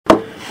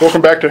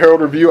Welcome back to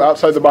Herald Review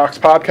Outside the Box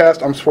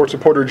podcast. I'm sports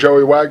reporter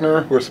Joey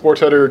Wagner with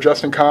sports editor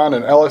Justin Kahn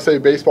and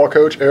LSA baseball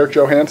coach Eric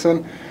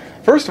Johansson.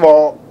 First of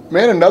all,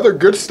 man, another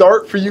good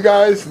start for you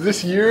guys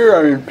this year.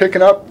 I mean,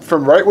 picking up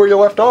from right where you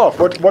left off.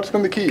 What's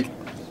been the key?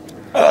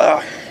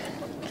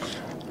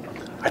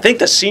 I think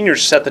the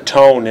seniors set the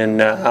tone. In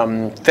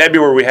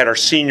February, we had our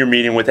senior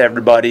meeting with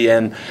everybody,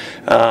 and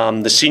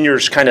the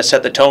seniors kind of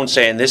set the tone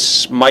saying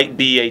this might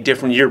be a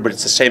different year, but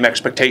it's the same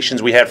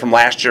expectations we had from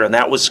last year, and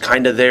that was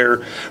kind of there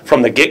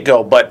from the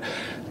get-go. But,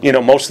 you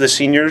know, most of the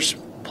seniors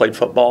played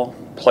football,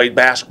 played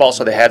basketball,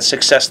 so they had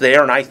success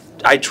there, and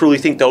I truly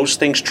think those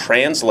things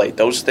translate.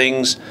 Those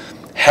things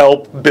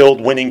help build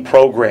winning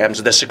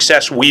programs. The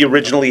success we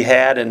originally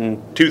had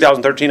in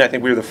 2013, I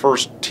think we were the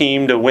first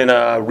team to win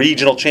a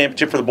regional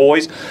championship for the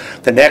boys.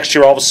 The next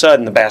year, all of a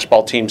sudden, the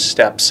basketball team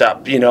steps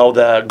up. You know,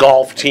 the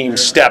golf team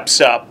steps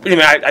up. I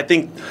mean, I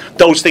think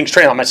those things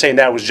translate. I'm not saying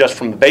that was just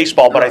from the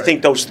baseball, but I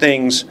think those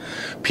things,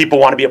 people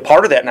want to be a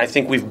part of that, and I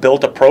think we've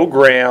built a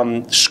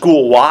program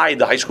school-wide.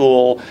 The high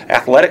school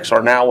athletics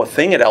are now a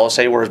thing at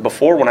LSA, whereas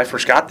before, when I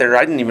first got there,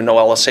 I didn't even know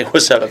LSA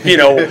was had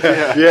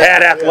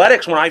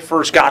athletics when I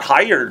first got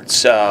hired.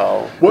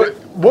 So what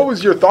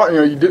was your thought? You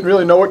know, you didn't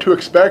really know what to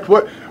expect.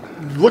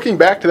 Looking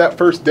back to that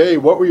first day,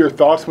 what were your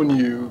thoughts when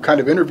you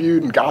kind of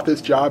interviewed and got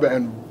this job,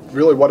 and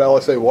really what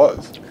LSA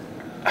was?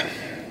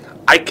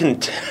 I can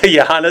tell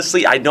you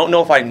honestly, I don't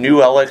know if I knew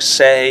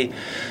LSA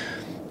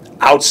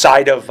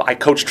outside of, I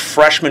coached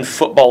freshman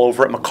football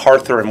over at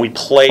MacArthur, and we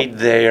played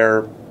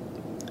there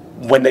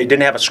when they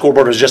didn't have a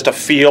scoreboard. It was just a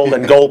field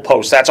and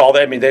goalposts. That's all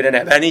they didn't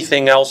have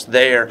anything else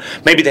there.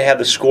 Maybe they had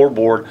the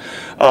scoreboard.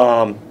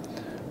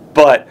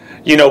 But,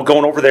 you know,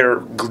 going over there,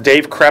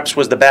 Dave Krebs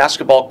was the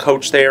basketball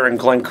coach there, and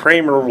Glenn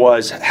Kramer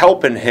was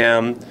helping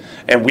him,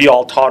 and we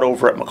all taught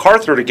over at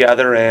MacArthur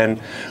together,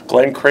 and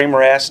Glenn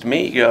Kramer asked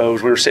me, he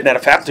goes, we were sitting at a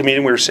faculty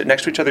meeting, we were sitting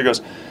next to each other, he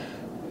goes,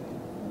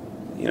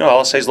 you know,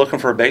 LSA's looking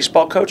for a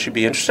baseball coach, you'd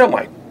be interested? I'm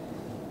like,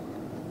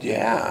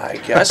 yeah, I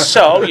guess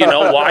so, you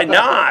know, why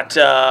not?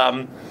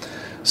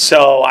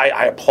 So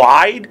I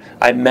applied.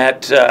 I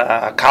met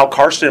Kyle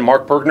Karsten and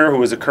Mark Bergner, who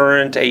was the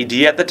current AD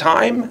at the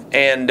time,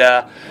 and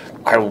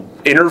I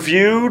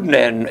interviewed,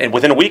 and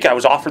within a week I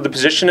was offered the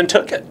position and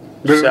took it.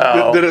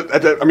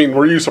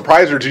 Were you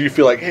surprised, or did you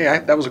feel like,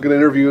 hey, that was a good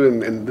interview,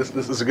 and this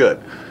is good?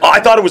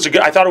 I thought it was a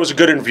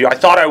good interview. I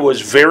thought I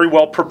was very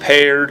well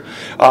prepared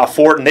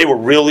for it, and they were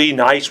really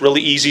nice,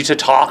 really easy to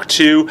talk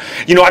to.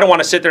 You know, I don't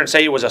want to sit there and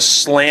say it was a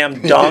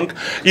slam dunk,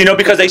 you know,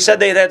 because they said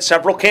they had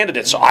several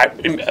candidates. So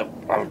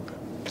I'm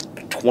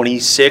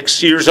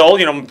 26 years old,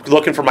 you know,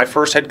 looking for my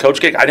first head coach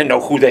gig. I didn't know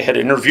who they had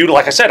interviewed.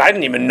 Like I said, I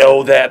didn't even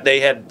know that they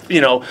had,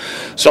 you know.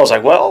 So I was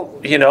like, well,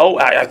 you know,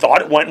 I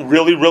thought it went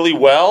really, really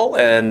well.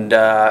 And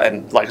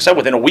like I said,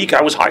 within a week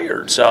I was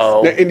hired.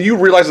 So. And you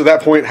realized at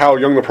that point how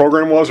young the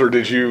program was, or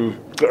did you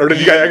guys,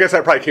 I guess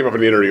that probably came up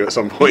in the interview at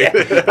some point.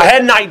 Yeah. I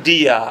had an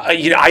idea.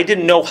 You know, I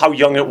didn't know how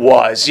young it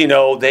was. You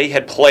know, they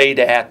had played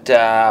at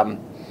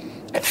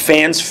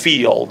Fans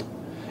Field,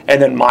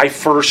 and then my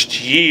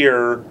first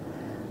year,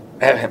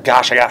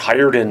 gosh, I got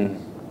hired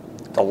in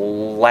the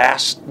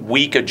last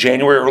week of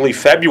January, early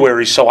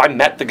February, so I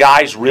met the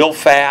guys real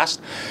fast,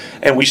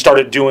 and we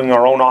started doing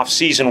our own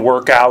off-season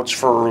workouts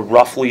for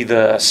roughly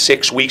the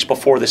 6 weeks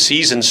before the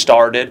season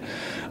started.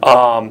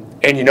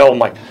 And, you know, I'm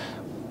like,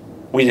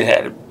 we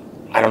had,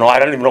 I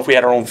don't even know if we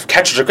had our own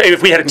catcher's equipment.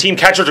 If we had a team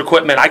catcher's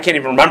equipment, I can't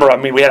even remember. I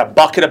mean, we had a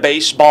bucket of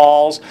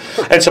baseballs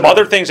and some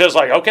other things. I was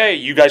like, okay,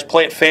 you guys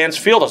play at Fans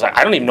Field. I was like,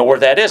 I don't even know where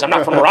that is. I'm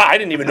not from Rye. I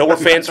didn't even know where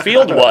Fans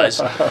Field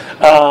was.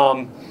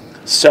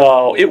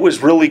 So it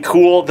was really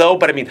cool, though.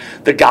 But, I mean,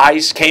 the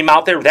guys came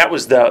out there. That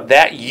was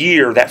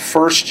that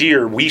first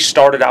year, we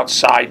started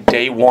outside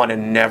day one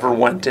and never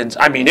went in.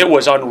 I mean, it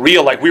was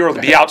unreal. Like, we were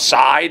to be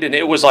outside, and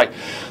it was like,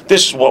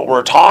 this is what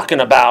we're talking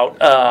about.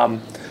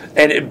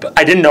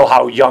 I didn't know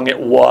how young it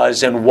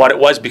was and what it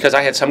was, because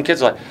I had some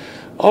kids like,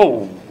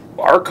 oh,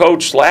 our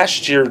coach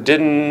last year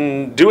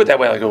didn't do it that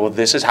way. I go, well,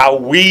 this is how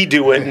we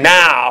do it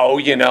now,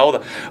 you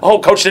know.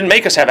 Coach didn't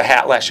make us have a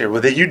hat last year.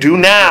 Well, you do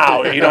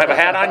now. You don't have a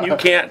hat on, you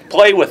can't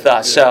play with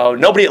us. So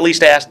nobody at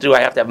least asked, do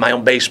I have to have my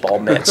own baseball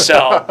mitt?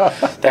 So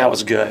that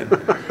was good.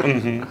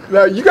 Mm-hmm.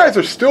 Now, you guys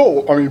are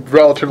still,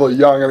 relatively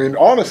young.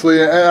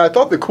 Honestly, and I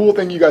thought the cool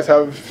thing you guys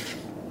have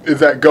is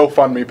that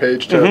GoFundMe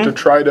page to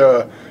try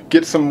to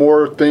get some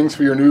more things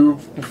for your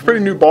pretty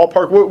new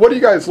ballpark. What are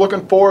you guys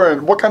looking for,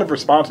 and what kind of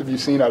response have you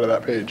seen out of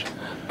that page?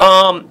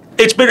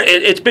 It's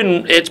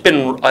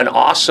been an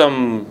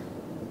awesome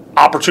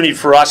opportunity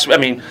for us. I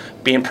mean,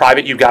 being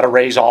private, you've got to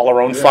raise all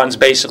our own funds.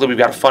 Basically, we've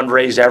got to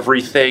fundraise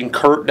everything.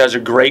 Kurt does a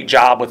great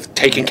job with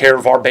taking care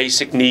of our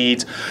basic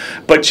needs,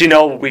 but you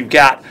know,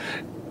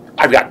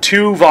 I've got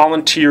 2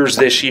 volunteers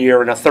this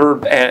year and a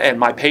third, and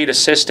my paid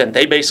assistant.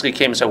 They basically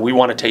came and said, we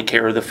want to take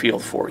care of the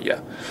field for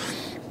you.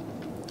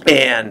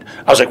 And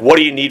I was like, what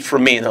do you need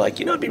from me? And they're like,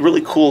 you know, it'd be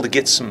really cool to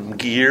get some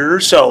gear.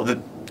 So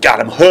got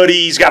them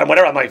hoodies, got them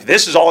whatever. I'm like,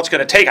 this is all it's going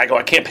to take. I go,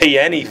 I can't pay you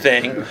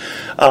anything.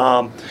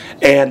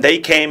 And they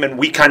came and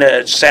we kind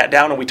of sat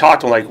down and we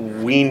talked to them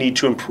like, we need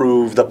to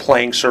improve the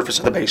playing surface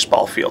of the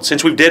baseball field.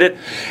 Since we did it,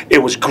 it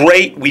was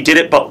great. We did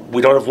it, but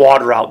we don't have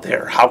water out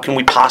there. How can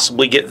we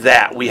possibly get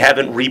that? We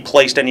haven't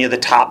replaced any of the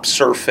top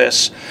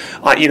surface.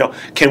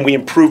 Can we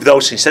improve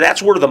those things? So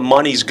that's where the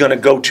money's going to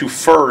go to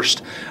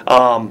first.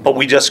 But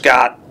we just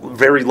got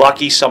very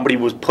lucky. Somebody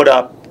was put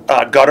up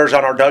gutters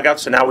on our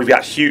dugouts, so now we've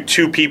got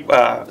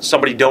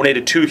somebody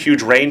donated 2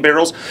 huge rain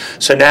barrels.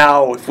 So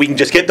now if we can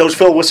just get those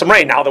filled with some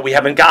rain, now that we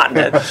haven't gotten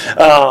it,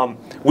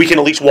 we can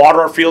at least water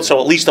our field, so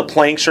at least the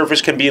playing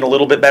surface can be in a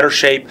little bit better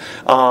shape.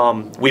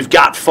 We've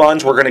got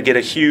funds. We're going to get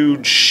a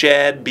huge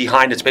shed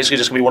behind. It's basically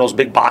just going to be one of those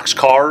big box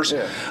cars.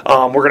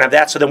 Yeah. We're going to have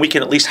that, so then we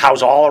can at least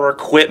house all our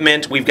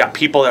equipment. We've got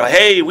people that are,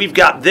 hey, we've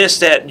got this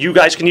that you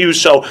guys can use,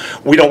 so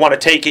we don't want to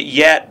take it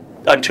yet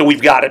until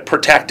we've got it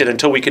protected,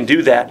 until we can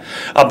do that.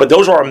 But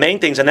those are our main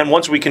things, and then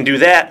once we can do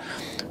that,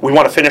 we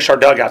want to finish our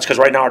dugouts, because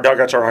right now our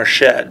dugouts are our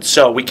shed.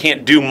 So we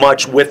can't do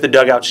much with the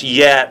dugouts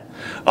yet,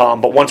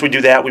 but once we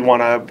do that, we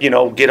want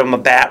to get them a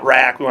bat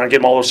rack, we want to get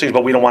them all those things,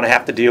 but we don't want to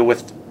have to deal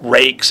with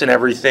rakes and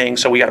everything,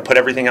 so we got to put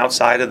everything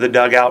outside of the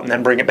dugout and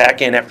then bring it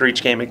back in after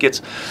each game. It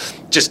gets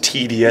just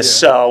tedious,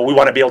 so we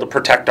want to be able to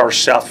protect our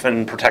stuff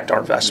and protect our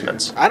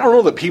investments. I don't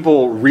know that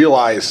people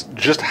realize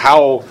just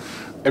how.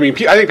 I mean,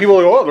 I think people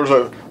go,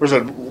 oh, there's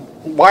a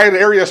wide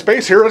area of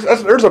space here.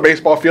 There's a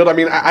baseball field. I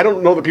mean, I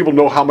don't know that people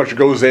know how much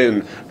goes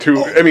in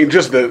to. I mean,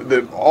 just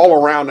the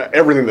all around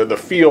everything, the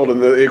field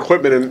and the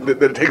equipment and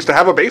that it takes to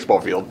have a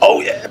baseball field.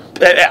 Oh yeah,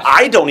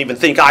 I don't even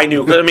think I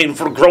knew. I mean,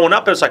 for growing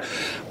up, it's like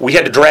we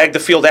had to drag the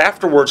field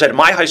afterwards at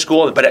my high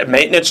school, but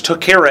maintenance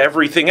took care of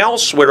everything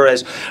else.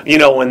 Whereas,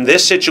 in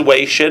this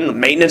situation,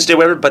 maintenance did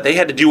whatever, but they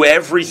had to do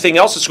everything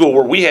else at school.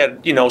 Where we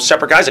had,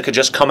 separate guys that could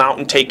just come out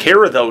and take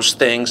care of those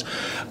things.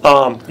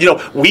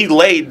 We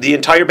laid the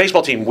entire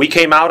baseball team. We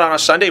came out on a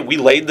Sunday, we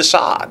laid the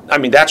sod. I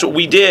mean, that's what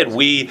we did.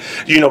 We,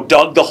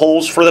 dug the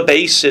holes for the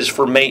bases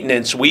for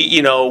maintenance.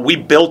 We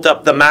built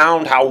up the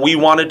mound how we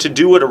wanted to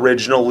do it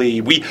originally.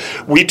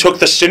 We took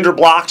the cinder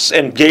blocks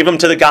and gave them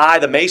to the guy,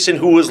 the mason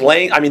who was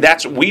laying. I mean,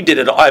 we did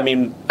it all. I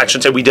mean, I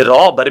shouldn't say we did it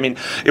all, but I mean,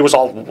 it was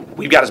all,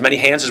 we've got as many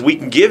hands as we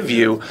can give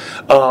you.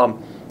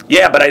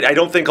 But I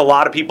don't think a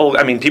lot of people,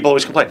 people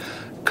always complain,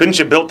 couldn't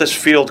you build this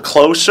field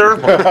closer?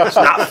 It's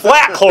not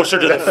flat closer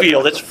to the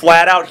field. It's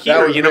flat out here.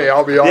 That was me,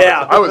 I'll be honest.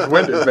 Yeah. I was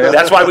winded, man.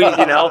 That's why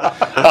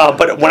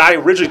but when I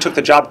originally took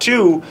the job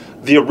too,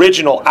 the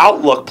original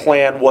outlook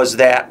plan was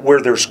that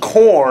where there's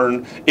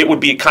corn, it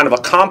would be kind of a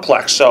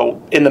complex.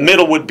 So in the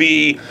middle would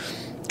be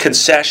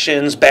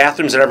concessions,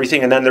 bathrooms and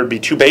everything, and then there'd be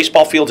 2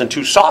 baseball fields and 2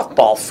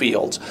 softball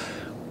fields.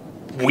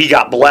 We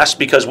got blessed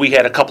because we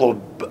had a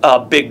couple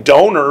of big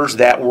donors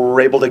that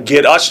were able to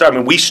get us. I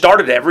mean, we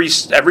started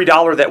every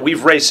dollar that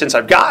we've raised since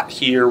I've got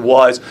here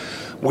was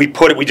we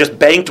just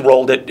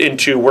bankrolled it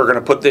into, we're going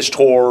to put this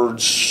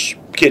towards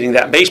getting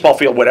that baseball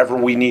field, whatever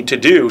we need to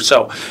do.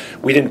 So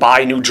we didn't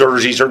buy new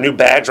jerseys or new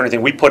bags or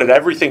anything. We put it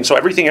everything. So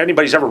everything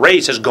anybody's ever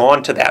raised has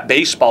gone to that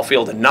baseball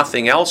field and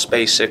nothing else,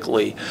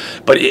 basically.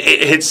 But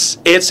it's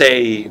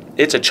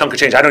a chunk of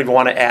change. I don't even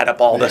want to add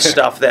up all the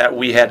stuff that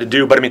we had to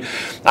do. But I mean,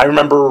 I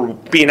remember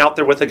being out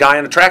there with a guy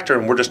on a tractor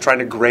and we're just trying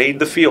to grade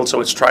the field.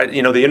 So it's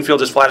the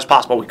infield as flat as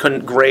possible. We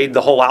couldn't grade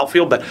the whole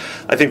outfield, but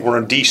I think we're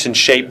in decent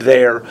shape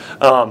there.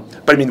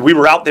 But I mean, we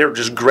were out there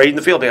just grading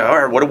the field. All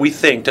right, what do we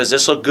think? Does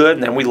this look good?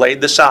 And then we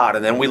laid the sod,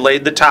 and then we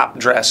laid the top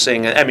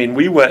dressing. I mean,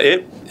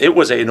 it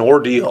was an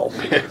ordeal.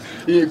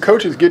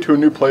 Coaches get to a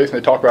new place and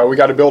they talk about, we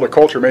got to build a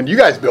culture. Man, you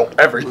guys built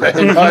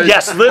everything.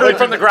 Yes, literally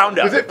from the ground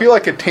up. Does it feel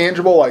like a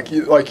tangible, like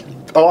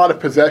a lot of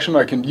possession,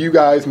 like in you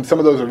guys and some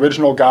of those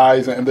original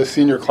guys and the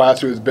senior class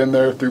who has been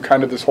there through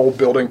kind of this whole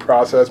building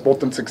process,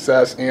 both in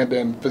success and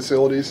in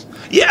facilities?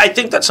 Yeah, I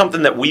think that's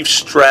something that we've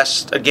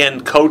stressed,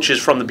 again,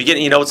 coaches from the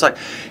beginning. It's like,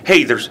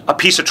 hey, there's a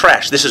piece of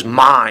trash. This is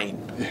mine.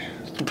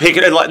 Pick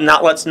it and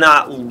let's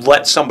not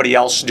let somebody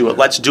else do it.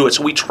 Let's do it.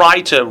 So we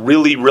try to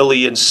really,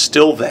 really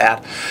instill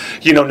that.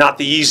 Not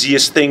the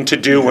easiest thing to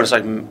do when it's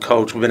like,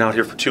 Coach, we've been out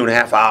here for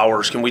 2.5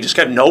 hours. Can we just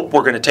nope,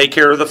 we're going to take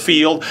care of the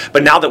field.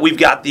 But now that we've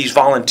got these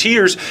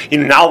volunteers,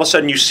 now all of a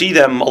sudden you see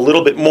them a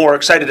little bit more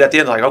excited at the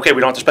end. Like, okay,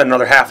 we don't have to spend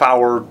another half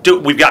hour.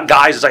 We've got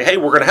guys that's like, hey,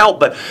 we're going to help.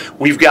 But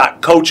we've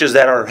got coaches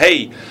that are,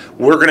 hey,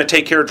 we're going to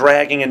take care of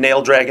dragging and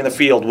nail dragging the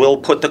field. We'll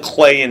put the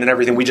clay in and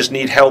everything. We just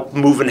need help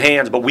moving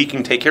hands, but we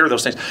can take care of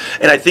those things.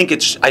 And I think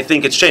it's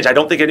changed. I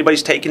don't think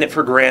anybody's taken it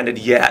for granted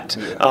yet.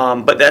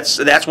 Yeah. But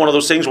that's one of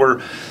those things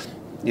where,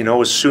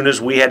 as soon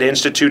as we had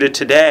instituted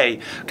today,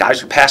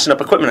 guys are passing up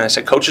equipment. And I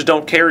said, coaches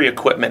don't carry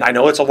equipment. I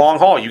know it's a long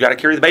haul. You got to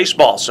carry the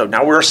baseball. So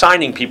now we're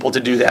assigning people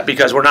to do that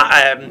because we're not.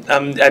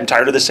 I'm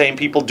tired of the same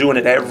people doing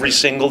it every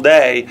single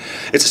day.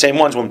 It's the same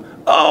ones when,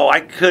 I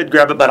could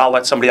grab it, but I'll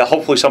let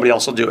hopefully somebody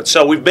else will do it.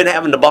 So we've been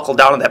having to buckle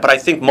down on that. But I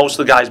think most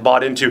of the guys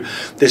bought into,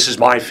 this is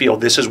my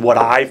field. This is what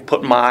I've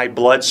put my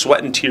blood,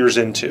 sweat, and tears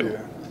into.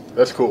 Yeah,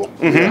 that's cool.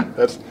 Mm-hmm.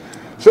 Yeah,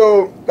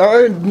 So,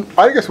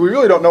 I guess we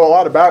really don't know a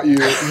lot about you.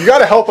 You got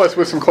to help us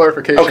with some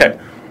clarification. Okay.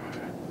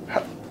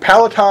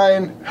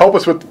 Palatine, help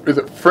us with, is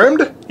it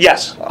Fremd?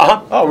 Yes.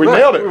 Uh-huh. Oh, we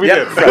nailed it. We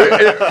did.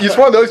 It's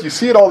one of those, you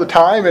see it all the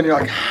time, and you're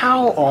like,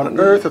 how on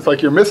earth? It's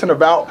like you're missing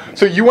about.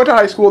 So you went to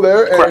high school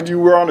there, and Correct. you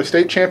were on a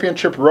state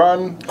championship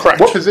run.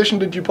 Correct. What position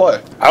did you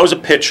play? I was a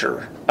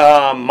pitcher.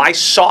 My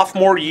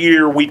sophomore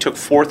year, we took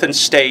 4th in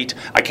state.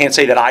 I can't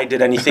say that I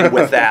did anything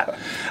with that.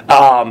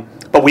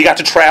 But we got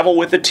to travel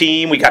with the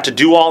team. We got to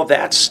do all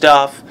that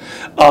stuff.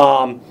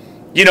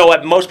 You know,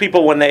 most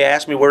people, when they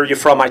ask me, where are you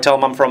from, I tell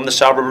them I'm from the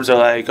suburbs. They're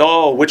like,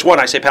 oh, which one?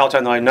 I say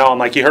Palatine. They're like, no. I'm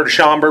like, you heard of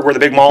Schaumburg, where the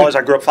big mall is?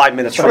 I grew up 5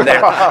 minutes from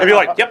there. And you're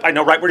like, yep, I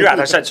know right where you're at.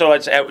 I said, so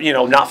it's,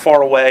 not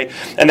far away.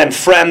 And then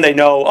Fremd, they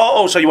know,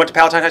 oh, so you went to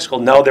Palatine High School?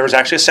 No, there was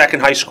actually a second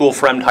high school,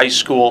 Fremd High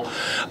School.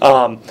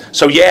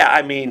 So, yeah,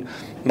 I mean,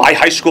 my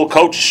high school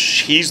coach,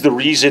 he's the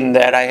reason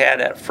that I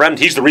had a friend.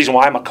 He's the reason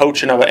why I'm a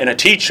coach and a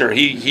teacher.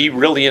 He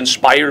really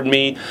inspired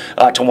me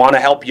to want to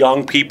help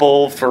young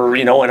people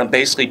and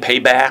basically pay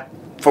back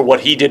for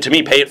what he did to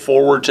me, pay it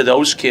forward to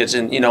those kids,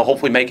 and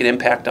hopefully make an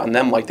impact on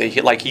them like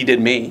he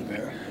did me.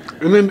 Yeah.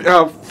 And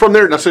then from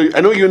there, now, so I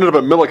know you ended up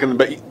at Millikin,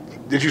 but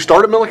did you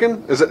start at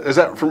Millikin? Is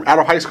that from out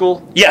of high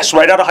school? Yes,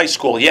 right out of high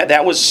school. Yeah,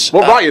 that was.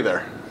 What brought you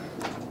there?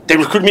 They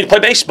recruited me to play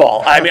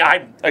baseball. I mean,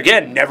 I,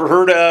 again, nenever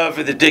heard of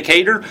the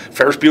Decatur.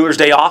 Ferris Bueller's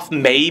Day Off,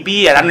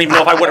 maybe. And I don't even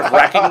know if I would have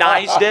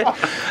recognized it.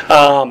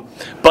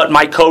 But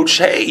my coach,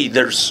 hey,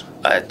 there's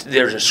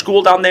a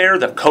school down there.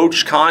 The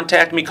coach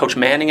contacted me, Coach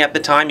Manning at the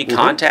time. He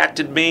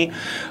contacted me.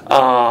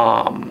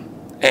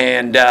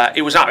 And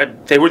it was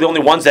not. They were the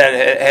only ones that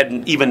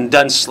had even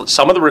done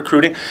some of the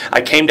recruiting. I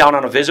came down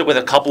on a visit with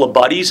a couple of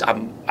buddies.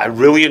 I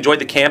really enjoyed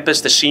the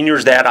campus. The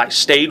seniors that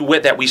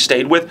we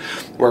stayed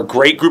with, were a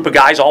great group of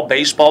guys, all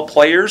baseball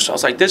players. I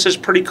was like, this is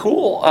pretty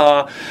cool.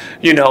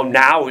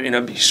 Now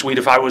it'd be sweet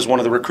if I was one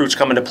of the recruits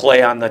coming to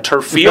play on the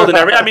turf field and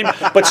everything. I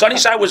mean, but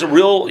Sunnyside was a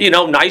real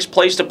nice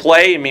place to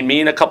play. I mean, me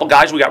and a couple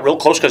guys, we got real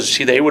close because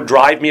they would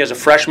drive me as a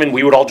freshman.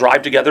 We would all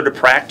drive together to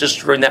practice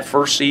during that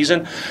first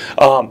season.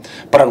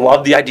 But I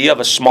loved the idea of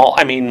a small.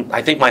 I mean,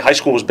 I think my high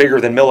school was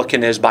bigger than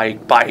Millikin is by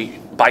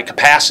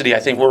capacity. I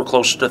think we were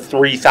close to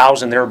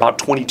 3,000. They're about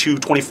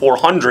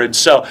 2,400.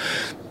 So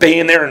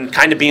being there and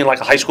kind of being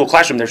like a high school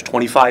classroom, there's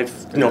 25,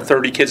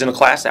 30 kids in a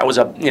class. That was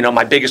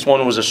my biggest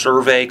one was a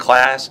survey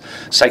class.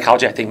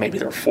 Psychology, I think maybe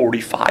there were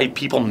 45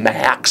 people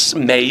max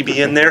maybe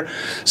in there.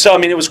 So, I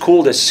mean, it was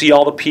cool to see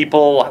all the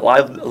people. I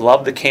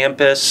loved the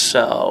campus.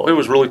 So it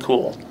was really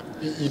cool.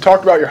 You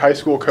talked about your high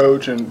school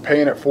coach and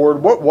paying it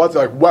forward. What was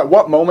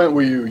what moment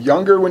were you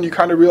younger when you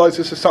kind of realized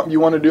this is something you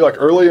want to do? Like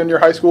early in your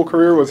high school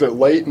career, was it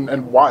late,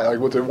 and why? Like,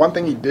 was there one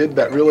thing he did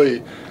that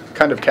really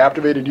kind of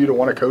captivated you to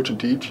want to coach and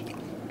teach?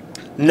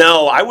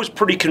 No, I was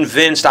pretty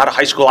convinced out of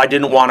high school I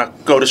didn't want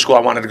to go to school.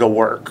 I wanted to go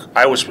work.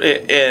 He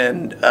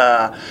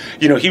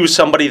was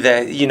somebody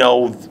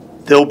that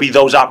there'll be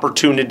those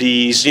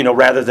opportunities,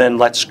 rather than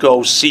let's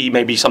go see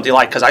maybe something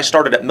because I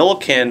started at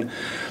Millikin.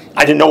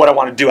 I didn't know what I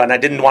wanted to do, and I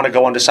didn't want to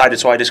go undecided,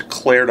 so I just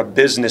declared a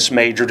business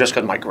major just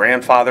because my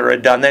grandfather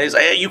had done that. He's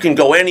like, hey, you can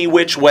go any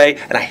which way,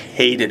 and I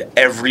hated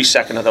every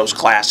second of those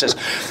classes.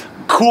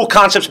 Cool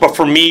concepts, but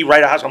for me,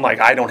 right out, I'm like,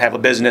 I don't have a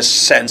business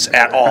sense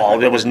at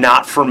all. It was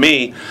not for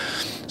me.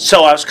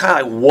 So I was kind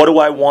of like, what do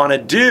I want to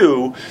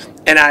do?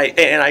 And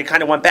I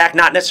kind of went back,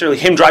 not necessarily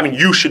him driving,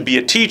 you should be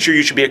a teacher,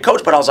 you should be a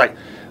coach, but I was like,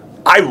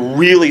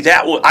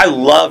 I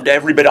loved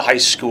every bit of high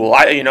school.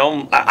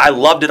 I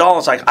loved it all.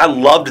 It's like I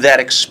loved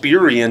that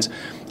experience.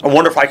 I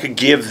wonder if I could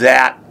give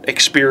that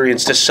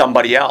experience to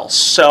somebody else.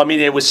 So I mean,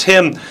 it was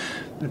him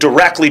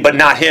directly, but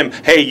not him.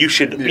 Hey, you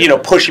should,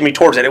 pushing me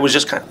towards it. It was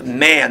just kind of,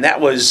 man,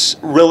 that was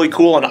really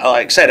cool. And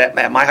like I said, at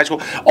my high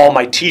school, all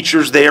my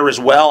teachers there as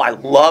well. I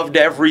loved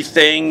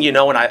everything, and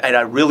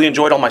I really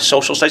enjoyed all my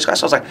social studies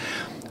classes. I was like,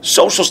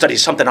 social studies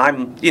is something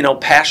I'm,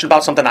 passionate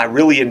about, something I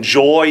really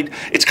enjoyed.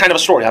 It's kind of a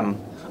story.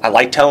 I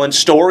like telling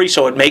stories,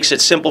 so it makes it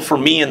simple for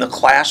me in the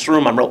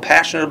classroom. I'm real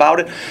passionate about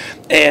it.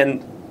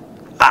 And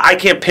I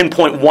can't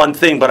pinpoint one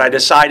thing, but I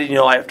decided,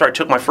 after I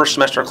took my first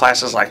semester of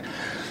classes, like,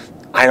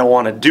 I don't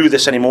want to do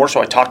this anymore. So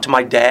I talked to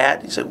my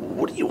dad. He said,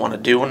 what do you want to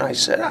do? And I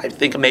said, I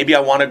think maybe I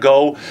want to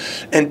go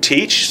and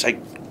teach. He's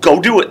like, go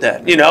do it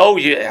then.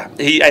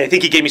 I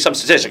think he gave me some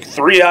statistic.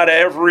 3 out of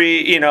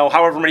every,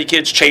 however many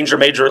kids change their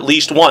major at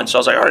least once. So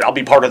I was like, all right, I'll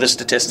be part of this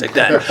statistic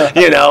then,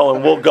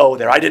 and we'll go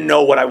there. I didn't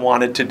know what I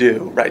wanted to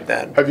do right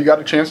then. Have you got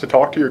a chance to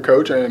talk to your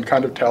coach and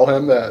kind of tell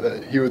him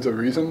that he was the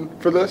reason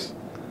for this?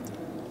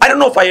 I don't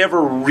know if I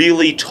ever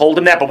really told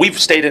him that, but we've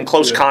stayed in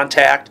close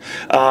contact.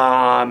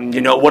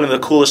 One of the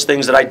coolest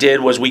things that I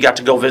did was we got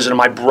to go visit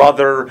my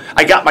brother.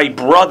 I got my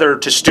brother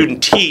to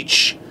student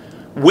teach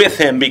with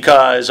him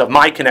because of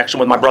my connection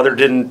with my brother.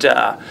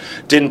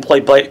 Didn't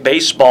play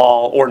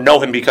baseball or know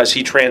him because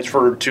he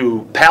transferred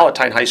to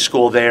Palatine High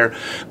School there.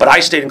 But I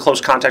stayed in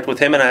close contact with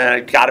him, and I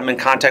got him in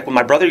contact with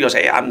my brother. He goes,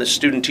 hey, I'm the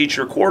student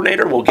teacher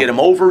coordinator. We'll get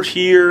him over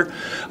here.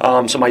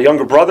 So my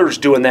younger brother's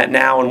doing that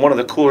now, and one of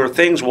the cooler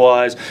things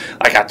was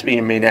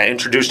I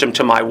introduced him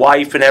to my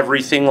wife and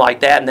everything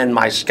like that, and then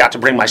got to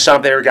bring my son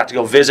up there, got to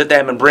go visit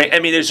them,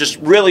 it's just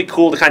really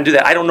cool to kind of do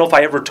that. I don't know if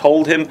I ever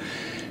told him,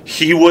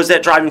 he was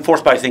that driving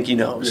force, but I think he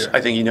knows. Yeah.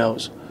 I think he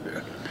knows.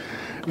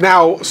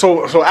 Now,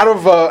 so out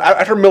of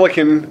after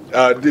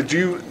Millikin, did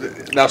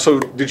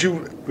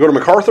you go to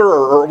MacArthur,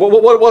 or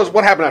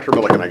what happened after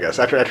Millikin? I guess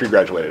after you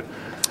graduated.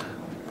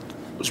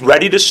 I was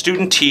ready to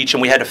student teach,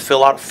 and we had to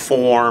fill out a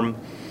form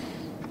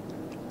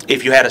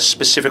if you had a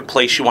specific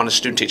place you wanted to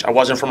student teach. I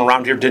wasn't from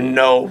around here, didn't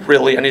know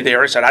really any of the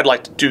area. I said I'd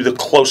like to do the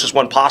closest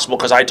one possible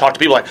because I talked to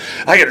people like,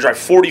 I got to drive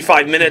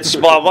 45 minutes,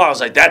 blah, blah. I was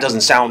like, that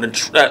doesn't sound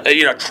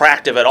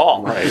attractive at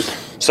all. Right.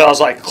 So I was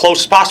like, close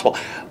as possible.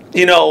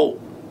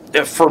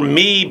 For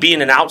me,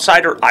 being an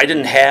outsider, I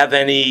didn't have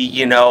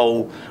any,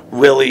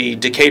 really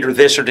Decatur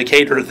this or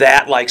Decatur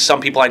that. Like some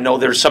people I know,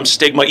 there's some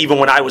stigma. Even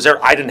when I was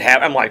there, I didn't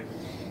have. I'm like,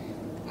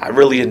 I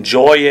really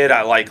enjoy it.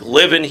 I like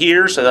living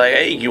here. So they're like,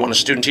 hey, you want a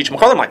student teach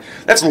MacArthur? I'm like,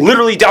 that's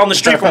literally down the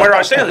street from where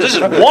I stand. This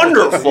is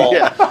wonderful.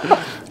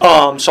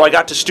 So I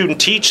got to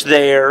student teach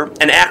there.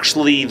 And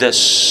actually, the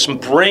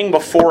spring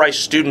before I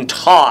student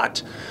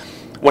taught,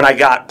 when I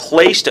got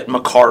placed at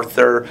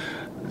MacArthur,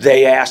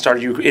 they asked, are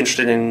you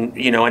interested in,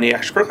 any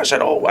extracurricular? I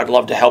said, I'd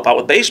love to help out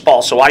with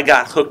baseball. So I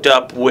got hooked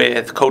up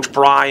with Coach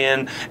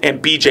Bryan and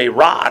B.J.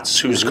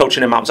 Rotz, who's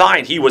coaching in Mount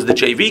Zion. He was the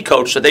JV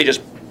coach, so they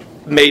just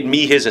made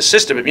me his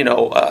assistant,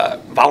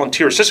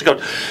 volunteer assistant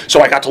coach.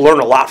 So I got to learn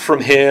a lot from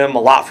him, a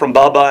lot from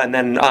Bubba, and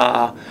then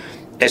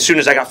as soon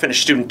as I got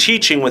finished student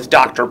teaching with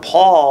Dr.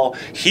 Paul,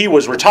 he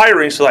was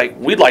retiring, so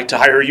we'd like to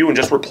hire you and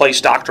just replace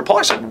Dr. Paul.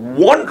 I said,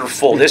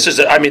 wonderful. This is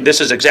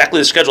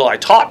exactly the schedule I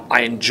taught.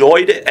 I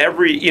enjoyed it,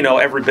 every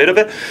bit of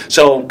it.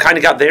 So kind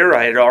of got there.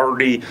 I had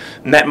already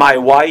met my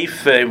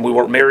wife, and we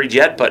weren't married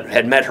yet, but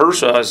had met her,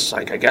 so I was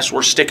like, I guess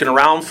we're sticking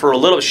around for a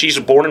little. She's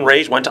born and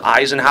raised, went to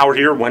Eisenhower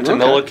here, went to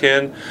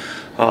Millikin.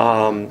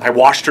 I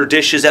washed her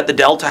dishes at the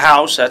Delta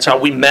House. That's how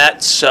we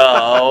met.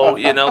 So,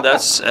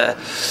 this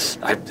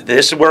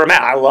is where I'm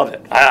at. I love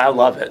it. I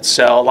love it.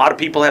 So a lot of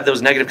people have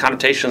those negative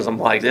connotations. I'm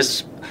like,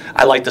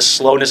 I like the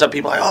slowness of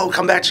people. Like,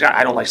 come back.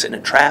 I don't like sitting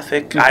in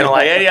traffic. I don't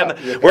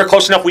like, we're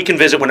close enough we can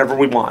visit whenever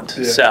we want.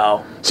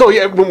 Yeah. So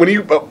yeah, when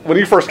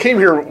you first came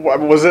here,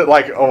 was it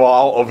like,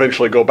 I'll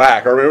eventually go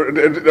back?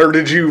 Or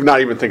did you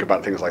not even think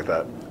about things like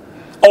that?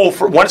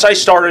 Once I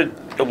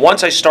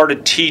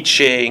started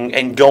teaching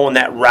and going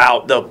that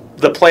route,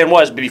 the plan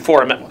was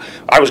before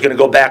I was going to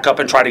go back up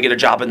and try to get a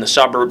job in the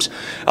suburbs.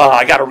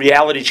 I got a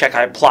reality check.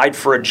 I applied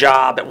for a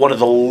job at one of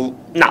the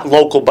not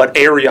local but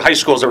area high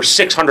schools. There were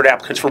 600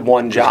 applicants for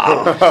one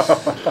job.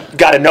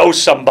 Got to know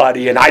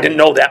somebody, and I didn't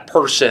know that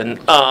person.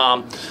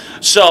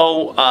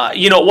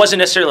 It wasn't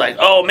necessarily like,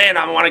 oh man,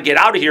 I want to get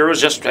out of here. It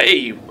was just,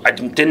 hey, I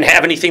didn't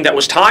have anything that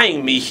was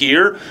tying me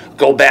here.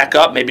 Go back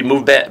up, maybe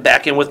move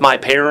back in with my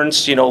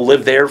parents,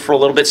 live there for a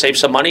little bit, save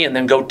some money, and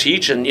then go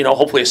teach and,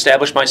 hopefully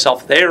establish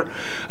myself there.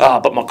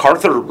 But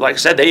MacArthur, like I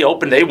said,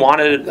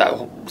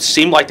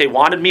 seemed like they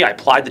wanted me. I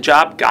applied the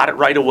job, got it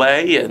right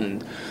away,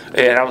 and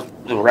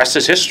the rest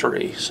is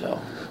history. So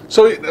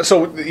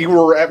you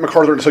were at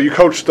MacArthur, so you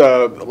coached,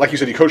 like you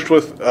said, you coached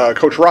with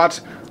Coach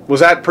Rotz. Was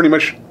that pretty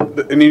much,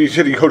 and you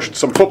said you coached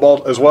some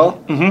football as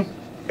well? Mm-hmm.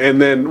 And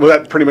then, was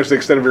that pretty much the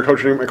extent of your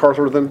coaching at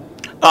MacArthur then?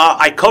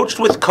 I coached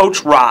with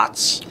Coach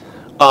Rotz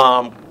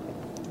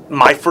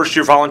my first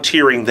year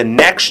volunteering. The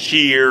next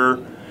year,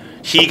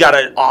 he got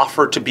an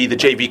offer to be the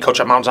JV coach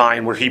at Mount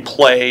Zion, where he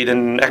played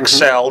and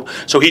excelled.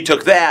 So he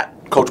took that.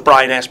 Coach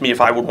Bryan asked me if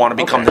I would want to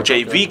become the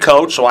JV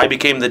coach, so I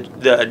became the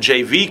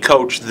JV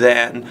coach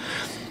then.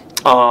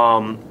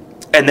 And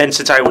then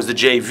since I was the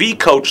JV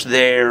coach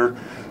there,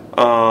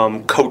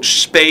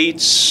 Coach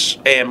Spates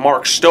and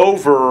Mark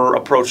Stover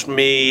approached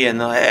me and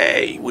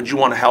hey, would you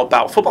want to help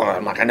out football? And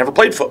I'm like, I never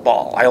played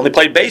football. I only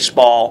played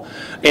baseball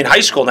in high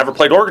school, never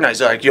played organized.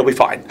 They're like, you'll be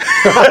fine.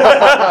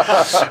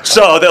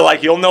 So they're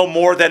like, you'll know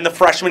more than the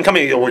freshmen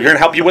coming. We're going to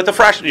help you with the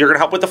freshmen. You're going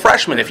to help with the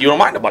freshmen if you don't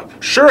mind. I'm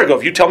like, sure. I go,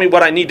 if you tell me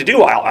what I need to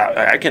do,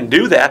 I can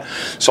do that.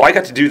 So I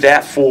got to do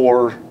that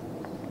for,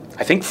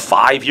 I think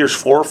 5 years,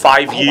 4 or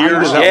 5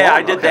 years. Yeah,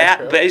 I did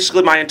that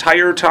basically my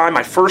entire time.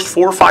 My first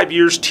 4 or 5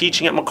 years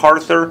teaching at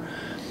MacArthur.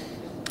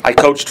 I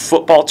coached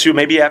football too,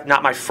 maybe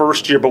not my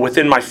first year, but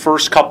within my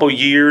first couple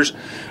years,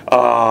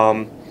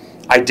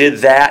 I did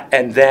that.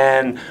 And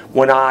then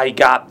when I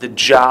got the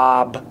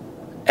job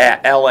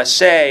at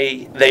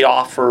LSA, they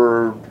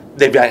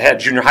had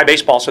junior high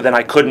baseball, so then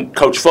I couldn't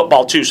coach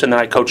football too. So then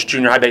I coached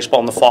junior high baseball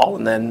in the fall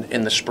and then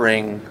in the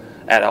spring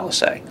at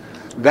LSA.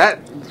 That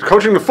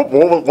coaching the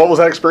football, what was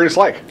that experience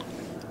like?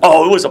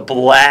 Oh, it was a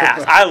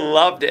blast. I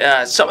loved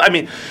it. Some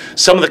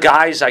of the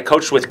guys I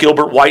coached with,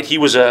 Gilbert White, he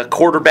was a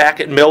quarterback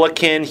at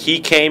Millikin. He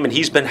came and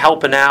he's been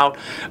helping out.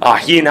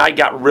 He and I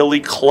got really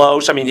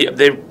close. I mean,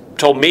 they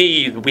told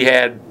me we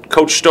had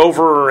Coach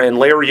Stover and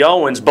Larry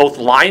Owens, both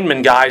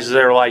lineman guys.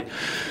 They're like,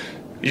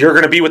 you're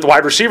going to be with the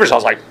wide receivers. I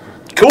was like,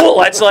 Cool,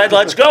 let's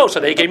go. So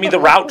they gave me the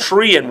route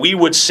tree, and we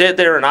would sit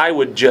there, and I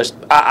would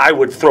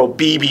throw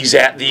BBs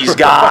at these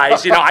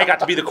guys. I got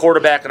to be the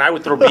quarterback, and I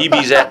would throw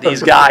BBs at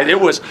these guys.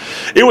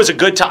 It was a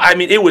good time. I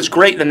mean, it was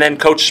great. And then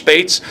Coach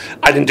Spates,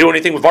 I didn't do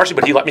anything with varsity,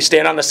 but he let me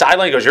stand on the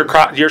sideline. He goes,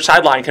 "Your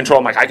sideline control."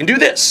 I'm like, I can do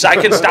this. I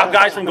can stop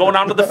guys from going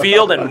onto the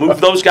field and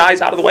move those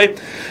guys out of the way.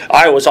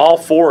 I was all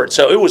for it.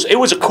 So it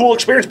was a cool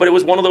experience, but it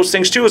was one of those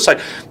things too. It's like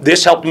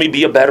this helped me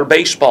be a better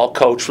baseball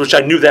coach, which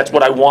I knew that's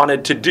what I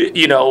wanted to do.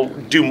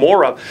 Do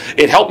more of.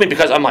 It helped me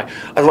because I'm like,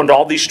 I learned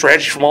all these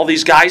strategies from all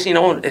these guys.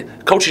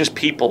 Coaching is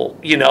people.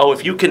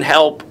 If you can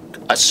help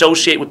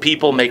associate with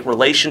people, make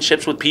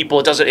relationships with people,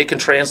 it can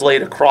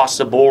translate across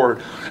the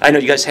board. I know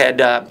you guys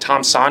had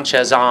Tom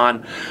Sanchez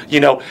on.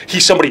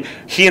 He's somebody,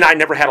 he and I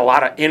never had a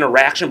lot of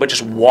interaction, but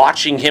just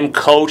watching him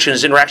coach and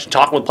his interaction,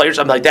 talking with players,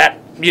 I'm like, that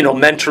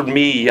mentored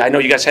me. I know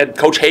you guys had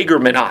Coach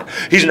Hagerman on.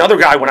 He's another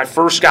guy. When I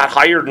first got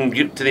hired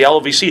to the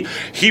LVC,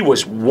 he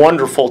was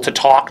wonderful to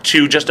talk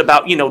to just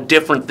about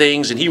different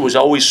things, and he was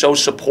always so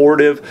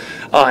supportive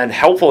and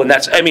helpful. And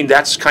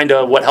that's kind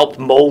of what helped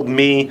mold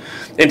me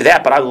into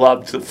that. But I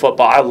loved the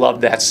football. I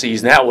loved that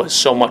season. That was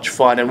so much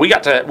fun, and we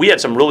had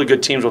some really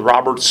good teams with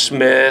Robert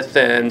Smith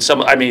and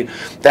some.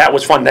 That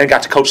was fun. Then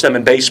got to coach them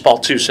in baseball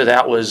too. So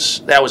that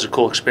was a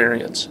cool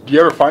experience. Do you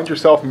ever find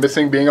yourself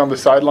missing being on the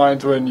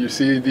sidelines when you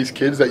see these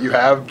kids that you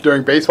have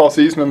during baseball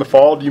season in the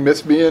fall? Do you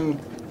miss being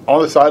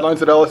on the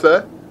sidelines at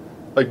LSA?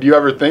 Like, do you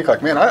ever think,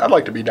 like, man, I'd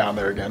like to be down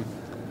there again?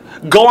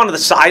 Go onto the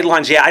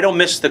sidelines. Yeah, I don't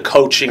miss the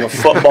coaching of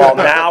football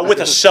now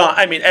with a son.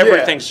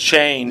 Everything's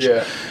changed.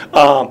 Yeah.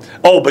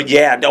 But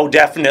yeah, no,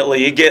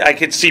 definitely. I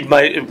could see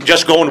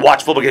just going to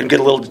watch football again, get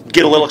a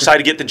little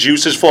excited, get the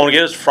juices flowing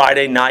again. It's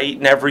Friday night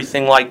and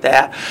everything like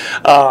that.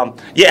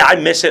 Yeah, I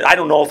miss it. I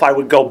don't know if I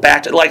would go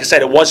back to. Like I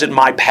said, it wasn't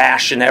my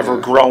passion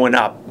ever growing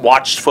up.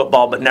 Watched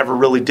football, but never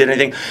really did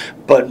anything.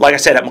 But like I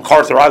said, at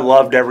MacArthur, I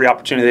loved every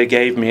opportunity they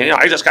gave me.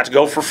 I just got to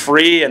go for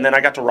free, and then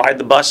I got to ride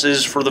the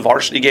buses for the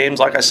varsity games,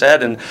 like I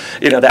said, and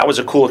that was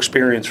a cool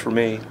experience for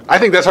me. I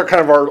think that's kind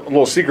of our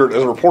little secret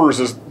as reporters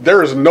is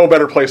there is no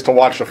better place to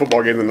watch a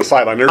football game than the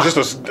sideline. There's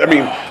just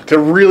to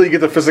really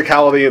get the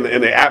physicality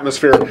and the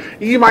atmosphere.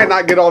 You might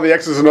not get all the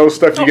X's and O's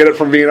stuff you get it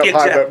from being up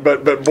high,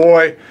 but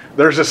boy,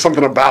 there's just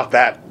something about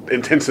that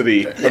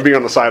intensity of being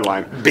on the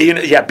sideline. Being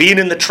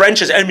in the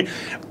trenches.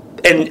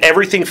 And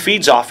everything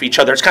feeds off each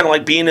other. It's kind of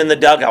like being in the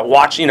dugout,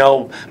 watching,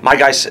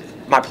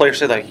 my players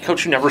say, like,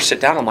 Coach, you never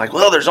sit down. I'm like,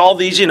 well, there's all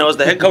these, as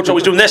the head coach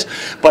always doing this.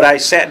 But I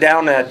sat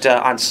down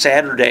on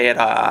Saturday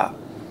at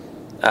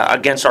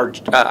against our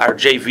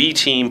JV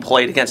team,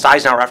 played against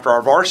Eisenhower after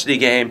our varsity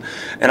game,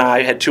 and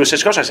I had two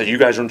assistant coaches. I said, you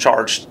guys are in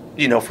charge,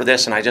 for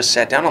this. And I just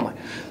sat down. I'm like,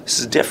 this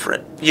is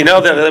different.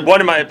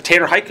 One of my,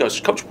 Tanner Hike goes,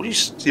 Coach,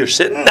 you're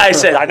sitting? I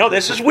said, I know,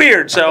 this is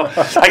weird. So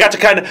I got to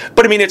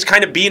it's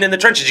kind of being in the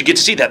trenches. You get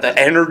to see that. The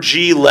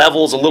energy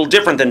level's a little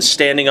different than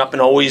standing up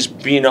and always,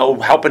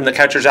 helping the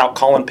catchers out,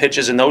 calling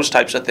pitches and those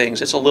types of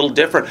things. It's a little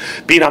different.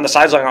 Being on the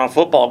sideline on a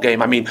football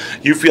game,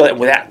 you feel it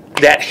with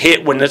that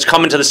hit when it's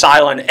coming to the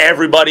sideline,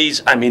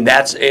 everybody's,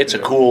 it's a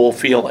cool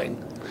feeling.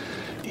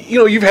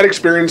 You've had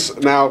experience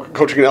now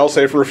coaching at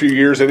LSA for a few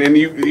years, and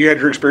you had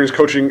your experience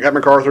coaching at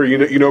MacArthur.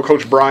 You know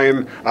Coach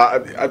Bryan.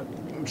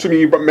 Assuming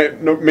you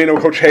may know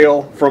Coach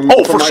Hale from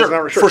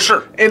Eisenhower. For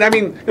sure. And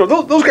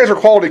those guys are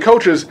quality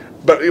coaches.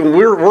 But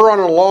we're on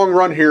a long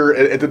run here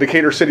at the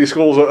Decatur City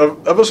Schools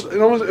of us,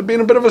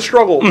 being a bit of a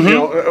struggle.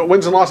 Mm-hmm.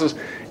 Wins and losses.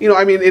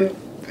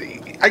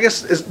 I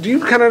guess is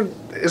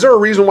there a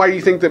reason why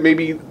you think that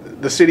maybe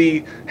the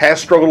city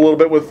has struggled a little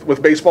bit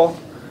with baseball?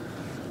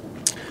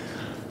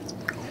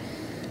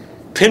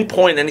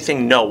 Pinpoint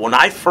anything? No. When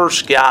I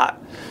first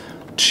got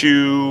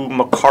to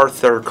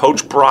MacArthur,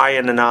 Coach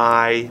Bryan and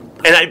I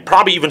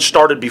probably even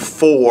started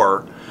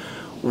before,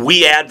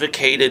 we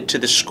advocated to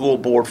the school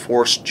board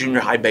for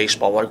junior high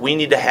baseball. Like, we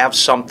need to have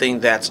something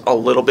that's a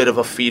little bit of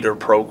a feeder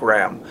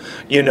program,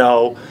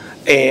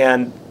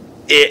 and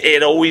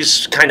it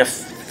always kind of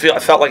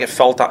felt like it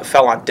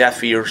fell on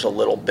deaf ears a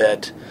little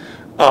bit.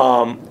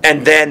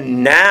 And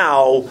then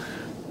now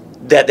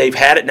that they've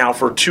had it now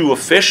for 2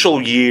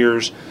 official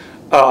years,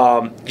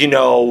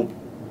 the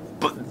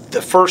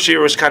first year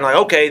was kind of like,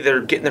 okay,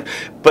 they're getting there.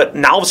 But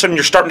now all of a sudden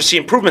you're starting to see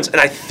improvements,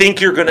 and I think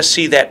you're going to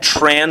see that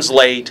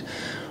translate.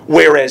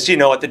 Whereas,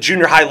 at the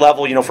junior high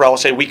level, for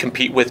LSA, we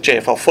compete with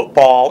JFL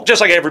football, just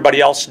like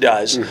everybody else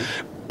does.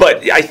 Mm-hmm.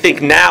 But I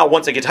think now,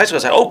 once I get to high school,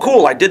 I say, oh,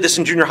 cool, I did this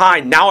in junior high.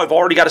 Now I've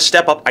already got to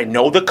step up. I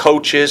know the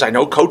coaches. I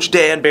know Coach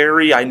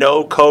Danbury. I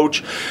know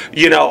Coach,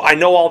 I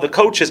know all the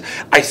coaches.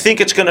 I think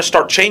it's going to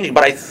start changing.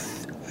 But I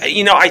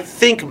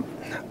think,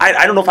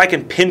 I don't know if I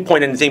can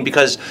pinpoint anything,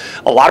 because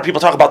a lot of people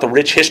talk about the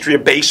rich history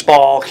of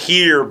baseball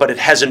here, but it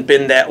hasn't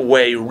been that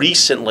way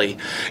recently.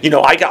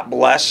 I got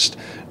blessed.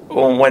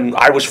 When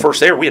I was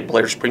first there, we had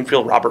Blair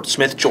Springfield, Robert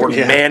Smith,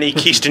 Jordan Manny,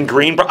 Keaston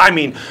Green.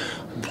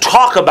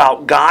 Talk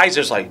about guys.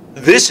 There's like,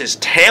 this is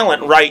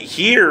talent right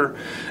here.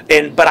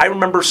 But I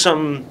remember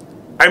some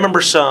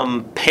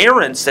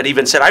parents that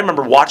even said, I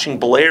remember watching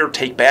Blair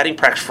take batting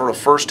practice for the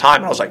first time,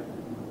 and I was like,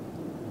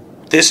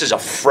 this is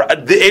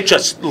it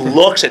just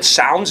looks, it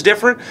sounds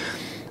different.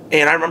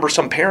 And I remember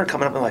some parent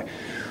coming up and like,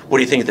 what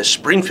do you think of this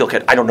Springfield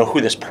kid? I don't know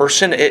who this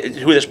person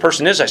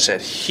is. I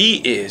said,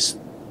 he's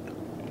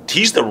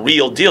the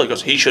real deal. He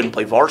goes, he shouldn't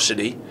play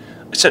varsity.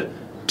 I said,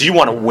 do you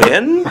want to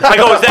win? I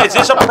go, is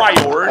this a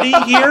priority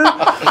here?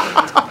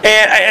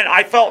 And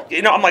I felt,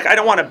 I'm like, I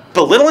don't want to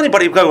belittle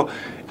anybody. Go,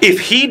 if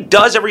he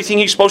does everything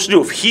he's supposed to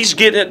do, if he's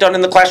getting it done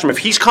in the classroom, if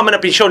he's coming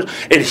up and showing,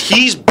 and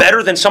he's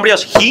better than somebody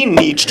else, he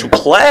needs to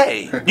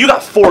play. You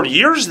got 4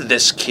 years of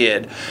this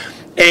kid.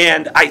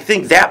 And I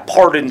think that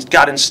part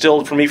got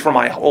instilled for me from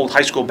my old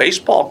high school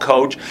baseball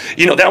coach.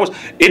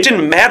 It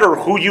didn't matter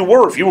who you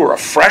were, if you were a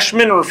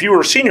freshman or if you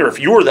were a senior, if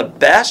you were the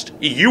best,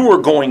 you were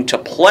going to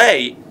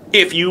play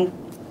if you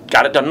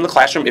got it done in the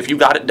classroom. If you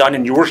got it done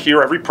and you were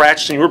here every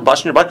practice and you were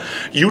busting your butt,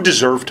 you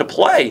deserve to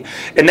play.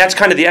 And that's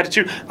kind of the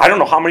attitude. I don't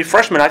know how many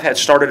freshmen I've had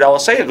start at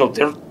LSA. I go,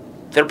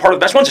 they're part of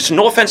the best ones. It's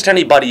no offense to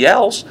anybody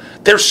else.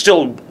 They're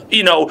still,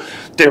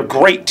 they're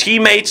great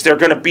teammates. They're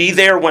going to be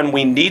there when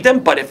we need them.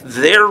 But if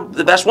they're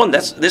the best one,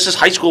 this is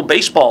high school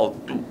baseball.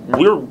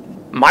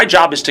 My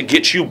job is to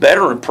get you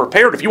better and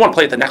prepared. If you want to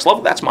play at the next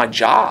level, that's my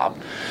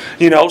job.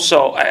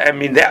 So I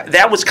mean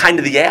that was kind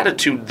of the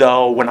attitude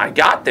though when I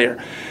got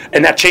there.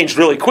 And that changed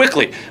really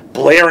quickly.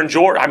 Blair and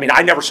Jordan, I mean,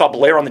 I never saw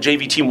Blair on the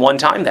JV team one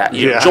time that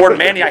year. Yeah. Jordan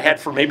Manny I had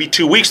for maybe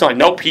 2 weeks. I'm like,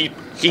 nope, he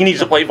needs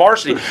to play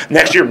varsity.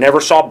 Next year,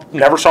 never saw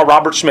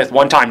Robert Smith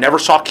one time. Never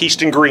saw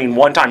Keaston Green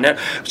one time. Never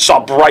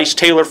saw Bryce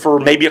Taylor for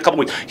maybe a couple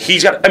weeks.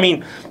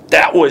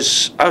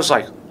 I was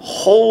like,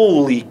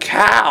 holy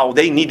cow,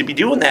 they need to be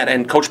doing that.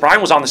 And Coach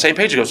Brian was on the same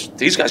page. He goes,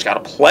 these guys got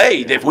to play.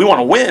 If we want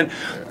to win,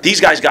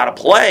 these guys got to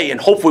play. And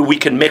hopefully we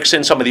can mix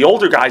in some of the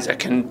older guys that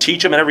can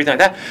teach them and everything like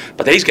that.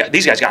 But these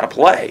guys got to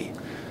play.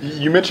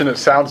 You mentioned it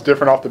sounds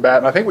different off the bat,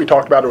 and I think we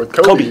talked about it with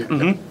Kobe.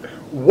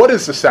 Mm-hmm. What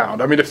is the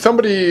sound? I mean, if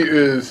somebody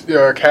is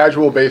a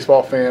casual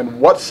baseball fan,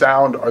 what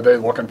sound are they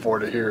looking for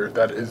to hear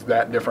that is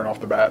that different off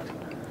the bat?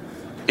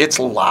 It's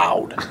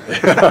loud.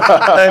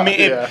 I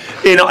mean, yeah.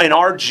 In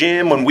our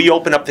gym, when we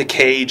open up the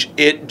cage,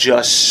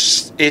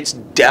 it's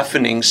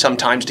deafening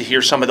sometimes to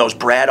hear some of those.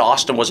 Brad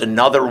Austin was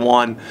another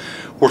one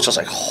where it's just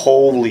like,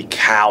 holy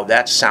cow,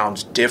 that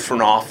sounds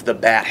different off the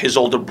bat. His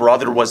older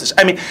brother was this.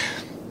 I mean,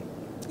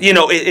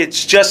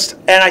 it's just,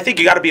 and I think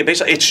you got to be a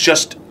baseball.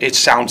 It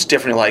sounds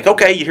different. Like,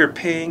 okay, you hear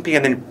ping, ping,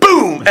 and then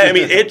boom. I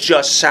mean, it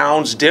just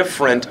sounds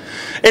different,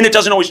 and it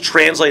doesn't always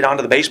translate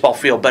onto the baseball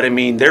field. But I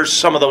mean, there's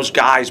some of those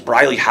guys.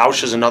 Briley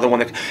Hausch is another one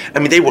that, I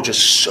mean, they were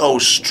just so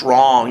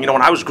strong.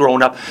 When I was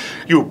growing up,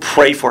 you would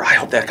pray for, I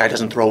hope that guy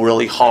doesn't throw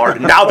really hard.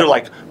 And now they're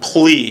like,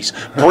 please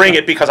bring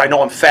it because I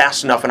know I'm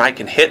fast enough and I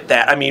can hit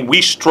that. I mean,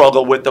 we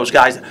struggle with those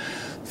guys.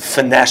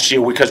 Finesse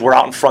you because we're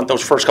out in front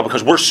those first couple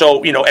because we're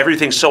so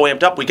everything's so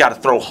amped up, we got to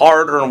throw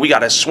harder and we got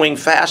to swing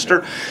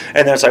faster,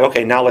 and then it's like,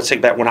 okay, now let's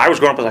take that. When I was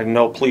growing up, I was like,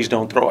 no, please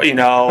don't throw,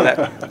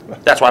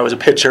 that's why I was a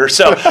pitcher.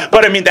 So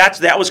but I mean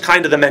that was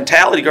kind of the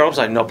mentality. Girl, I was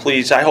like, no,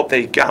 please, I hope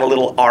they got a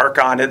little arc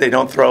on it, they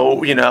don't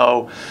throw,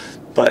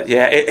 but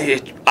yeah,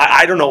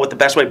 I don't know what the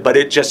best way, but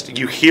it just,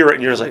 you hear it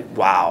and you're just like,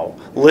 wow,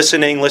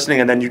 listening,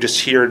 and then you just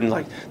hear it and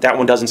like, that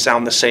one doesn't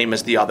sound the same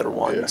as the other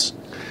ones.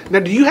 Yeah. Now,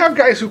 do you have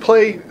guys who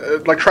play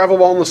travel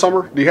ball in the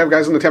summer? Do you have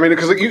guys in the team? I mean,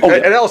 because at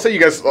LSA you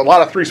guys a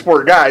lot of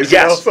 3-sport guys,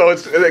 yes. So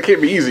it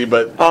can't be easy.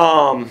 But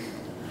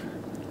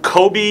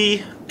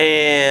Kobe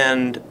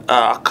and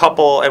a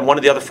couple, and one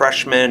of the other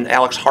freshmen,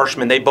 Alex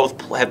Harshman, they both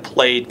have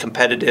played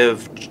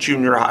competitive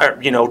junior,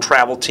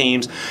 travel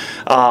teams.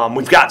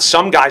 We've got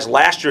some guys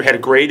last year had a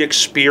great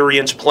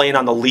experience playing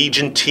on the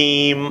Legion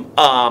team.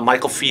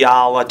 Michael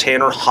Fiala,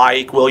 Tanner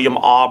Hike, William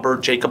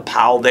Aubert, Jacob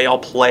Powell, they all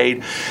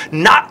played.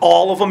 Not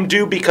all of them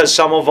do because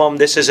some of them,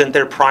 this isn't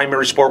their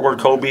primary sport, where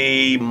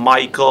Kobe,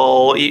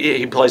 Michael,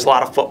 he plays a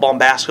lot of football and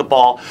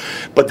basketball,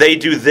 but they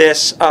do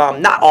this.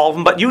 Not all of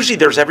them, but usually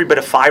there's every bit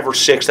of 5 or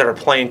 6 that are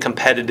playing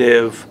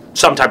competitive,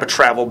 some type of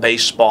travel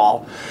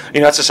baseball.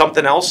 That's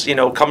something else,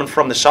 coming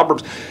from the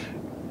suburbs.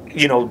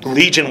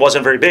 Legion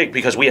wasn't very big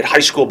because we had high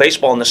school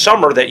baseball in the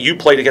summer that you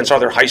played against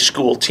other high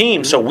school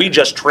teams. So we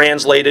just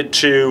translated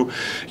to,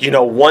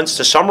 once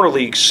the summer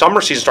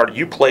season started,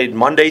 you played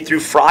Monday through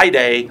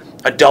Friday,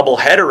 a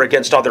doubleheader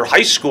against other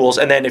high schools.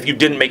 And then if you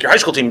didn't make your high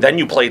school team, then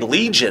you played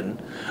Legion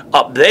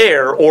up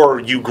there, or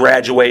you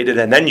graduated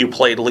and then you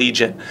played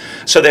Legion.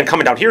 So then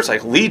coming down here, it's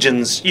like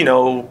Legion's,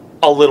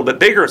 a little bit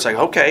bigger. It's like,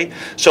 okay.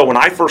 So when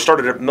I first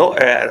started at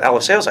LSA,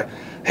 I was like,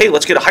 hey,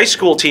 let's get a high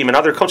school team. And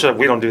other coaches were like,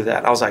 we don't do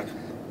that. I was like,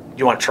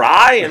 you want to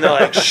try? And they're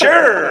like,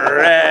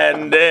 sure.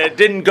 And it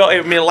didn't go.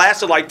 I mean, it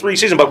lasted like 3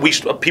 seasons,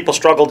 but people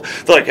struggled.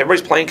 They're like,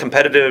 everybody's playing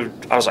competitive.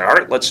 I was like, all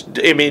right,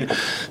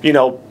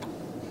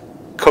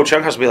 Coach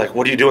Younghouse would be like,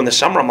 what are you doing this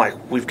summer? I'm like,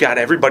 we've got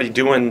everybody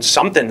doing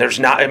something.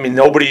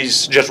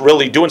 Nobody's just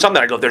really doing something.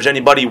 I go, if there's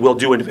anybody, we'll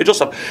do individual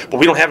stuff, but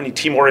we don't have any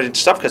team-oriented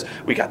stuff because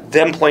we got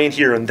them playing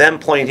here and them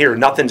playing here.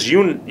 Nothing's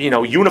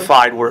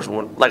unified. Whereas,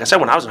 like I said,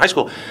 when I was in high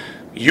school,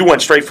 you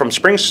went straight from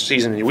spring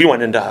season and we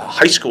went into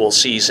high school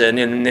season,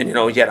 and then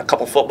you had a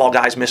couple football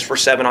guys miss for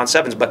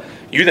 7-on-7s, but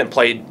you then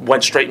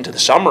went straight into the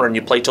summer and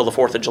you played till the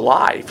 4th of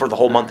July for the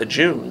whole month of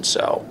June.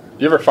 So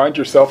you ever find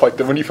yourself like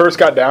when you first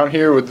got down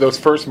here with those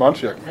first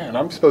months, you're like, man,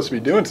 I'm supposed to be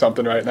doing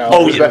something right now?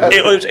 Oh, yeah.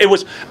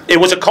 It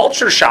was a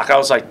culture shock. I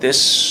was like,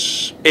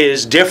 this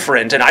is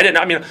different, and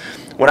I mean,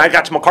 when I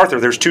got to MacArthur,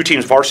 there's 2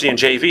 teams, varsity and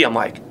JV. I'm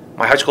like,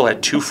 my high school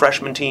had 2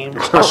 freshman teams,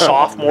 a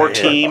sophomore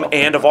team,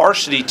 and a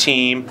varsity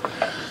team.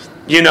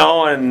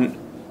 And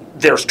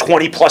there's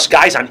 20 plus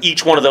guys on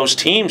each one of those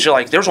teams. You're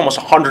like, there's almost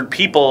 100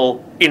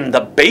 people in the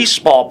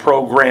baseball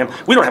program.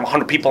 We don't have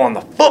 100 people on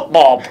the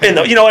football.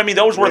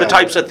 Those were the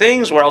types of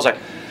things where I was like,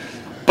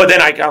 but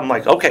then I'm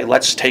like, okay,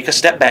 let's take a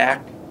step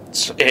back.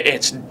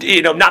 It's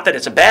not that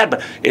it's a bad,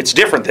 but it's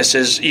different. This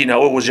is, it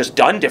was just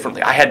done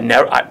differently. I had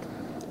never,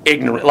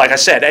 ignorant. Like I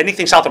said,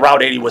 anything south of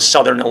Route 80 was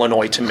Southern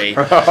Illinois to me.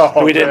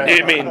 We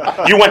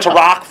didn't, you went to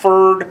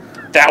Rockford.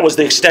 That was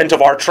the extent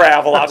of our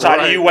travel outside.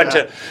 Right, you went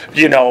to,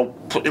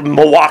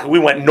 Milwaukee. We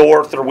went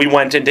north, or we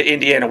went into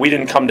Indiana. We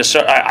didn't come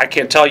to. I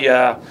can't tell you.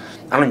 I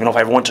don't even know if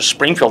I ever went to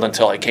Springfield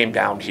until I came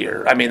down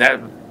here. That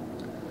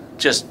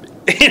just.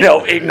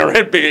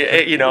 Ignorant.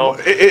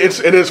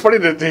 It's funny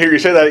to hear you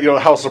say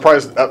that. How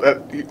surprised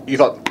you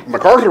thought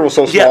MacArthur was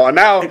so small, and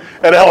now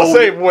at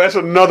LSA, boy, that's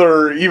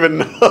another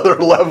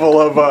level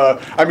of.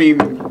 You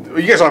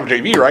guys don't have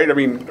JV, right? Do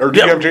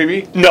you have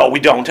JV? No, we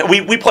don't.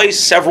 We play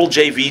several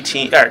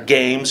JV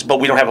games,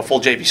 but we don't have a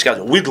full JV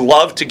schedule. We'd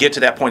love to get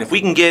to that point. If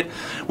we can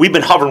we've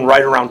been hovering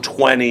right around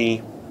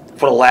 20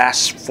 for the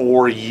last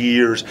 4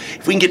 years.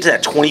 If we can get to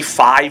that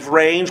 25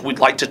 range, we'd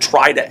like to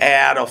try to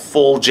add a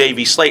full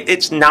JV slate.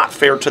 It's not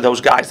fair to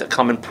those guys that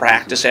come and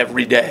practice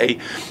every day,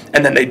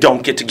 and then they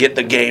don't get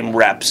the game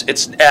reps.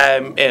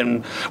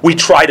 And we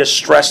try to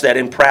stress that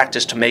in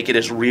practice to make it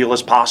as real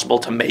as possible,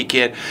 to make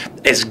it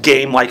as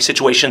game-like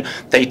situation.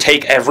 They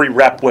take every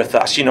rep with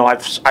us.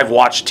 I've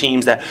watched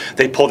teams that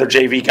they pull their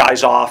JV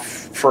guys off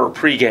for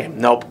pregame.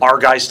 Nope, our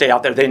guys stay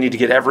out there. They need to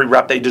get every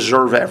rep. They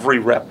deserve every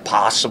rep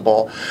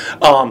possible.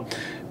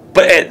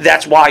 But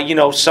that's why,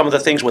 some of the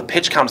things with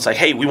pitch counts, like,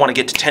 hey, we want to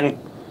get to 10,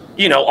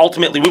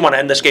 ultimately we want to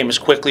end this game as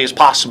quickly as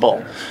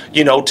possible,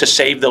 to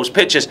save those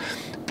pitches.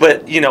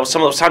 But,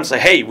 some of those times, like,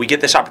 hey, we get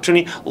this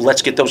opportunity,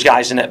 let's get those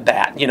guys in at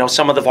bat.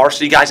 Some of the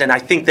varsity guys, and I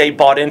think they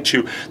bought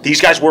into,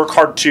 these guys work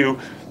hard too.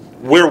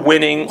 We're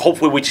winning.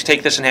 Hopefully we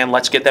take this in hand.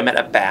 Let's get them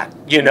at bat.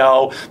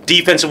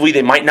 Defensively,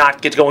 they might not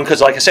get going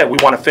because, like I said, we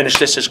want to finish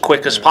this as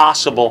quick as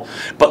possible.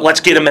 But let's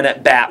get them in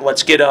at bat.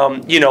 Let's get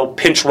them,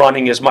 pinch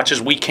running as much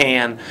as we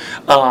can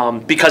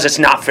because it's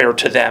not fair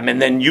to them.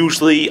 And then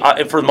usually,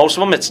 for most of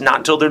them, it's not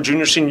until their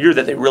junior, senior year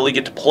that they really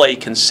get to play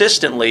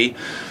consistently.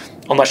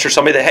 Unless you're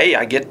somebody that, hey,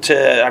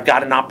 I've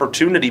got an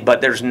opportunity, but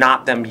there's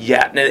not them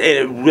yet. And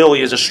it really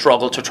is a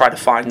struggle to try to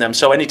find them.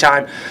 So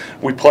anytime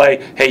we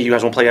play, hey, you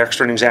guys want to play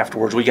extra innings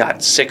afterwards, we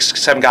got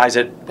 6, 7 guys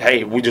that,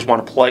 hey, we just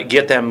want to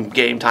get them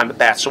game time at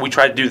bats. So we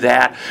try to do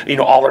that.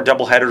 All our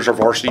doubleheaders are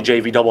varsity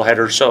JV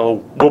doubleheaders, so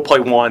we'll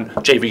play one,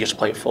 JV gets to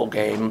play a full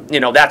game.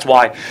 That's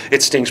why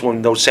it stinks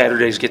when those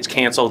Saturdays gets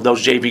canceled.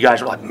 Those JV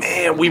guys are like,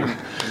 man,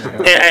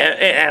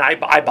 and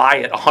I buy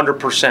it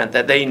 100%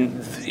 that they,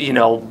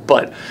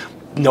 but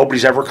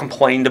nobody's ever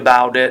complained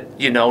about it.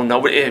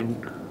 Nobody.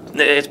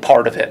 It's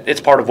part of it.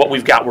 It's part of what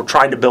we've got. We're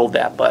trying to build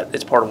that, but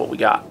it's part of what we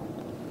got.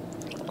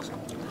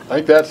 I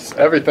think that's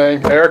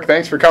everything. Eric,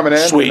 thanks for coming in.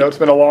 Sweet. I know it's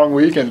been a long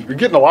week, and you're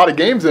getting a lot of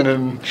games in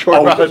a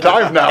short amount of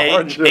time now,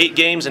 aren't you? 8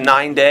 games in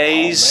 9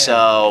 days.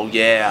 So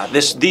yeah,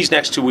 these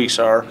next 2 weeks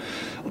are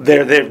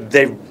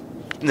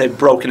they've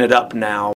broken it up now.